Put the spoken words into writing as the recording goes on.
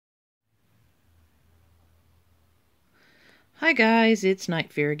Hi guys, it's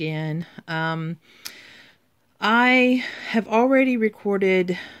Night Fear again. I have already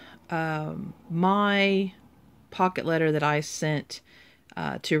recorded my pocket letter that I sent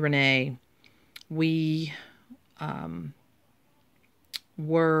to Renee. We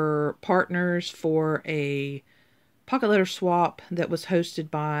were partners for a pocket letter swap that was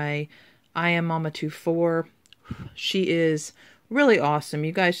hosted by IAMMAMA24. She is really awesome.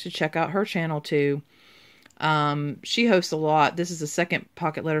 You guys should check out her channel too. She hosts a lot. This is the second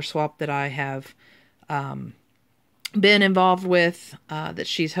pocket letter swap that I have been involved with that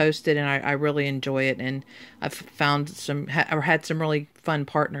she's hosted, and I really enjoy it. And I've found had some really fun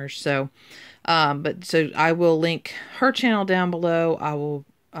partners. So, so I will link her channel down below. I will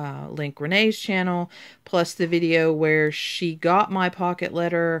link Renee's channel plus the video where she got my pocket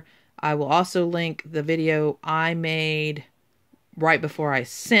letter. I will also link the video I made right before I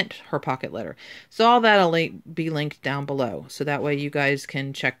sent her pocket letter. So all that'll be linked down below. So that way you guys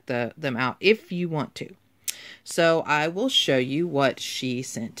can check them out if you want to. So I will show you what she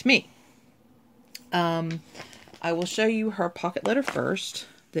sent me. I will show you her pocket letter first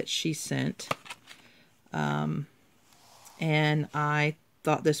that she sent. And I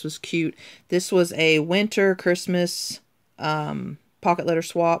thought this was cute. This was a winter Christmas pocket letter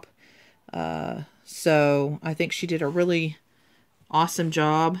swap. So I think she did a really awesome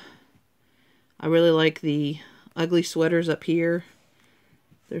job. I really like the ugly sweaters up here.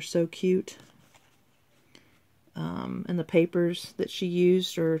 They're so cute. And the papers that she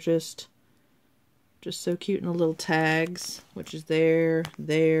used are just so cute. And the little tags, which is there,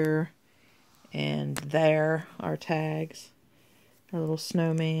 and there are tags. Our little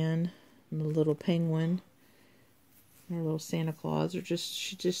snowman and the little penguin. And our little Santa Claus are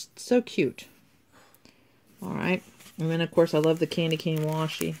she's just so cute. Alright. And then, of course, I love the candy cane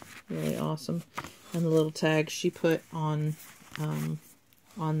washi. Really awesome. And the little tags she put on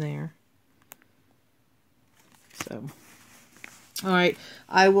there. So, alright.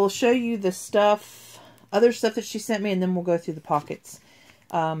 I will show you the other stuff that she sent me, and then we'll go through the pockets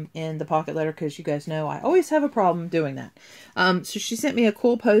in the pocket letter, because you guys know I always have a problem doing that. So she sent me a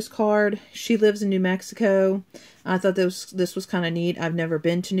cool postcard. She lives in New Mexico. I thought this was kind of neat. I've never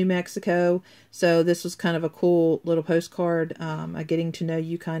been to New Mexico, so this was kind of a cool little postcard, a getting to know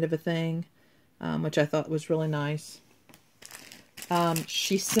you kind of a thing, which I thought was really nice.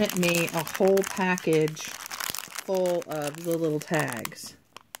 She sent me a whole package full of the little tags,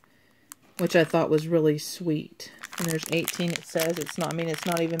 which I thought was really sweet. And there's 18, it says. It's not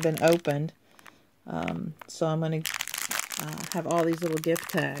even been opened. So I'm going to have all these little gift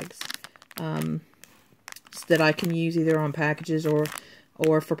tags that I can use either on packages or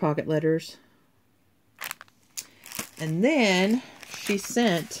for pocket letters. And then she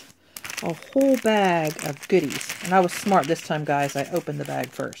sent a whole bag of goodies. And I was smart this time, guys. I opened the bag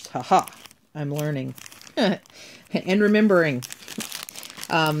first. Haha. I'm learning. And remembering.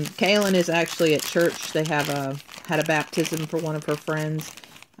 Kaylin is actually at church. They have had a baptism for one of her friends,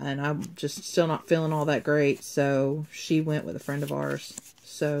 and I'm just still not feeling all that great, so she went with a friend of ours,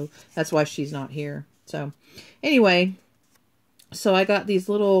 so that's why she's not here. So anyway, so I got these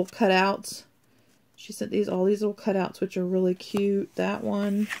little cutouts. She sent all these little cutouts, which are really cute. That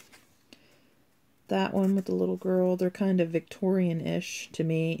one with the little girl, they're kind of Victorian-ish to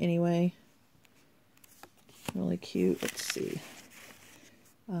me anyway. Really cute. Let's see.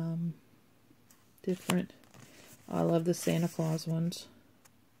 Different. I love the Santa Claus ones.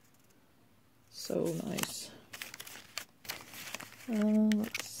 So nice.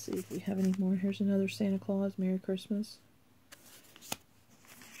 Let's see if we have any more. Here's another Santa Claus. Merry Christmas.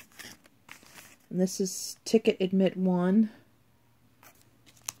 And this is Ticket Admit 1.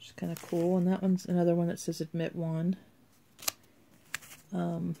 Which is kind of cool. And that one's another one that says Admit 1.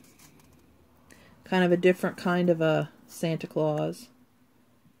 Kind of a different kind of a Santa Claus.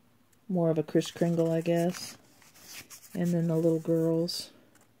 More of a Kris Kringle, I guess. And then the little girls.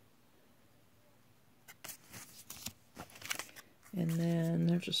 And then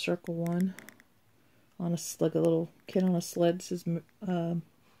there's a circle one. Like a little kid on a sled. Says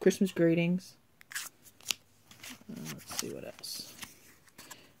Christmas greetings. Let's see what else.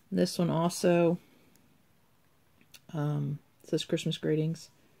 This one also says Christmas greetings.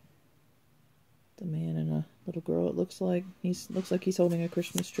 The man and a little girl, it looks like. Looks like he's holding a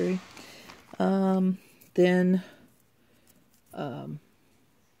Christmas tree. And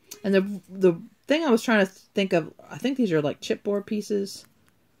the thing I was trying to think of, I think these are like chipboard pieces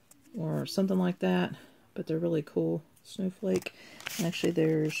or something like that, but they're really cool. Snowflake. Actually,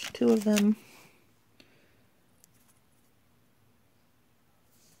 there's 2 of them,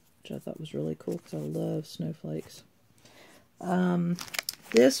 which I thought was really cool because I love snowflakes.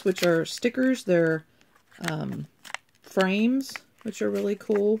 This, which are stickers, they're frames, which are really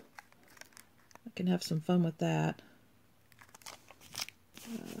cool. I can have some fun with that.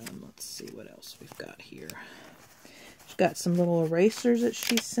 Let's see what else we've got here. She's got some little erasers that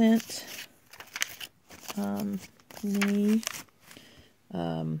she sent me.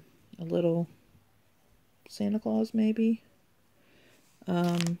 A little Santa Claus, maybe.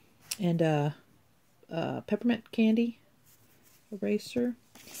 And a peppermint candy eraser.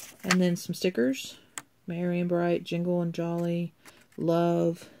 And then some stickers. Merry and Bright, Jingle and Jolly,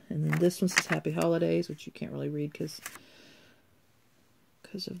 Love. And then this one says Happy Holidays, which you can't really read because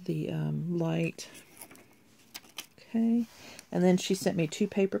of the light. Okay. And then she sent me 2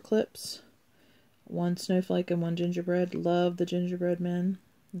 paper clips. One snowflake and one gingerbread. Love the gingerbread men.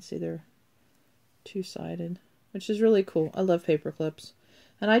 You see they're 2-sided, which is really cool. I love paper clips.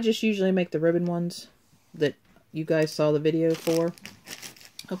 And I just usually make the ribbon ones that you guys saw the video for.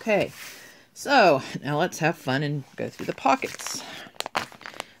 Okay. So, now let's have fun and go through the pockets.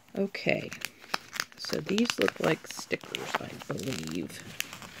 Okay. So these look like stickers, I believe.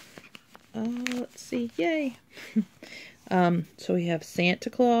 Let's see. Yay! So we have Santa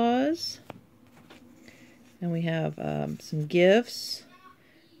Claus. And we have some gifts.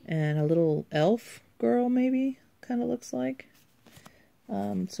 And a little elf girl, maybe. Kind of looks like.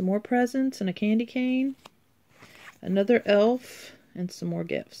 Some more presents and a candy cane. Another elf. And some more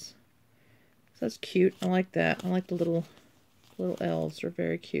gifts. So that's cute. I like that. I like the little elves. They're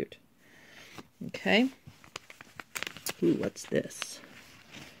very cute. Okay. Ooh, what's this?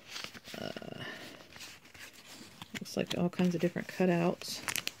 Looks like all kinds of different cutouts.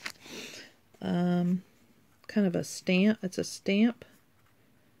 Kind of a stamp. It's a stamp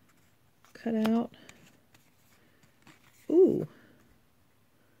cutout. Ooh.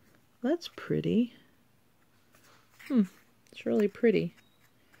 That's pretty. It's really pretty.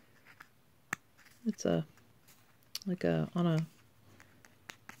 It's on a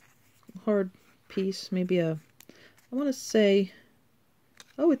hard piece, maybe I want to say,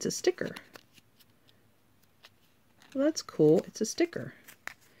 oh, it's a sticker. Well, that's cool. It's a sticker.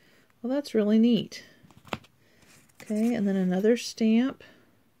 Well, that's really neat. Okay, and then another stamp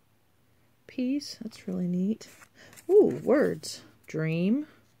piece. That's really neat. Ooh, words. Dream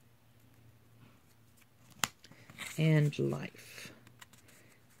and life.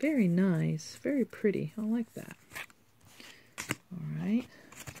 Very nice. Very pretty. I like that. Alright.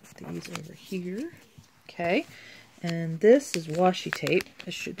 Put these over here. Okay. And this is washi tape.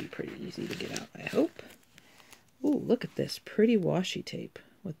 This should be pretty easy to get out, I hope. Ooh, look at this pretty washi tape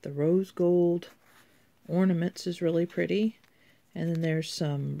with the rose gold ornaments is really pretty. And then there's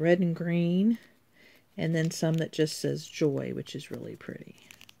some red and green. And then some that just says joy, which is really pretty.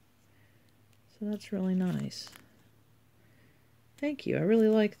 So that's really nice. Thank you. I really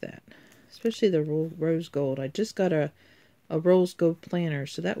like that. Especially the rose gold. I just got a rose gold planner,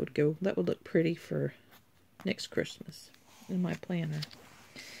 so that would look pretty for next Christmas in my planner.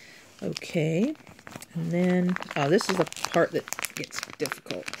 Okay. And then, this is the part that gets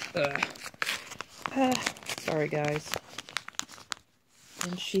difficult. Sorry, guys.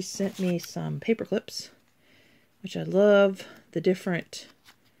 And she sent me some paper clips, which I love the different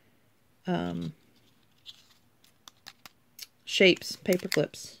shapes, paper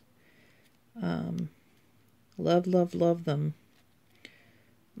clips. Love, love, love them.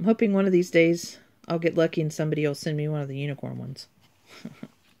 I'm hoping one of these days I'll get lucky and somebody will send me one of the unicorn ones.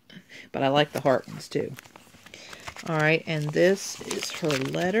 But I like the heart ones too. Alright, and this is her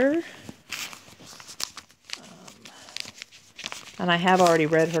letter. And I have already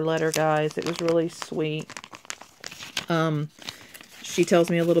read her letter, guys. It was really sweet. She tells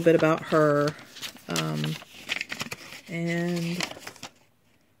me a little bit about her.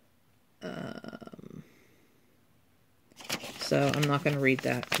 So I'm not going to read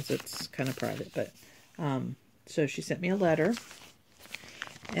that because it's kind of private. But so she sent me a letter.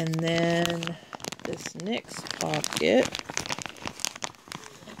 And then this next pocket,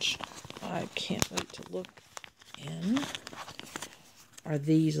 which I can't wait to look in, are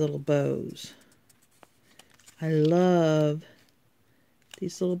these little bows. I love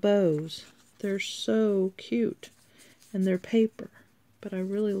these little bows. They're so cute. And they're paper. But I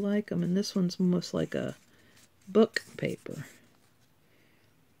really like them. And this one's almost like a book paper.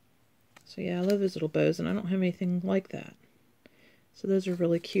 So yeah, I love those little bows. And I don't have anything like that. So those are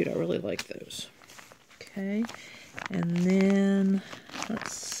really cute. I really like those. Okay. And then,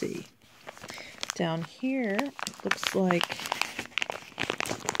 let's see. Down here, it looks like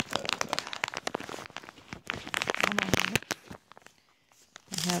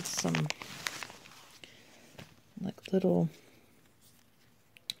I have some like little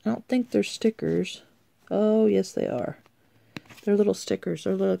I don't think they're stickers. Oh, yes, they are. They're little stickers.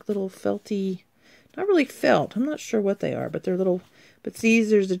 They're like little felty, not really felt. I'm not sure what they are, but they're little. But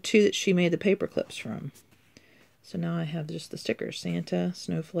these are the two that she made the paper clips from. So now I have just the stickers. Santa,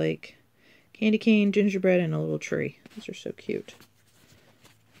 snowflake, candy cane, gingerbread, and a little tree. These are so cute.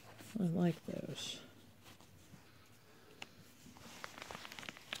 I like those.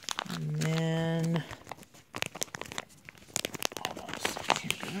 And then, hold on a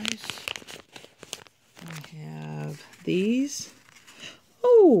second here, guys. I have these.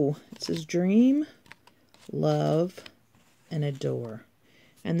 Oh, it says dream, love, and adore.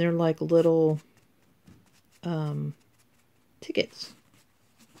 And they're like little tickets,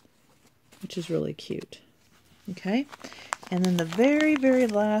 which is really cute. Okay, and then the very, very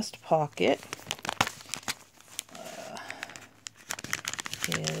last pocket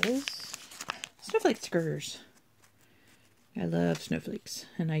is snowflake stickers. I love snowflakes,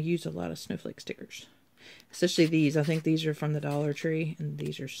 and I use a lot of snowflake stickers. Especially these. I think these are from the Dollar Tree, and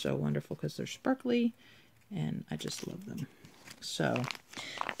these are so wonderful because they're sparkly, and I just love them. So,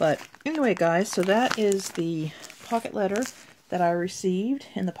 but anyway, guys, so that is the pocket letter that I received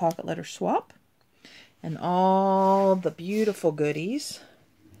in the pocket letter swap, and all the beautiful goodies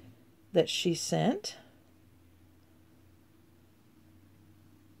that she sent.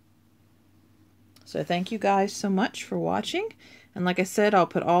 So thank you guys so much for watching. And like I said, I'll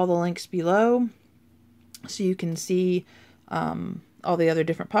put all the links below so you can see all the other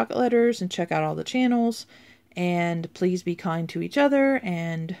different pocket letters and check out all the channels. And please be kind to each other,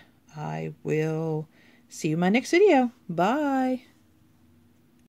 and I will see you in my next video. Bye!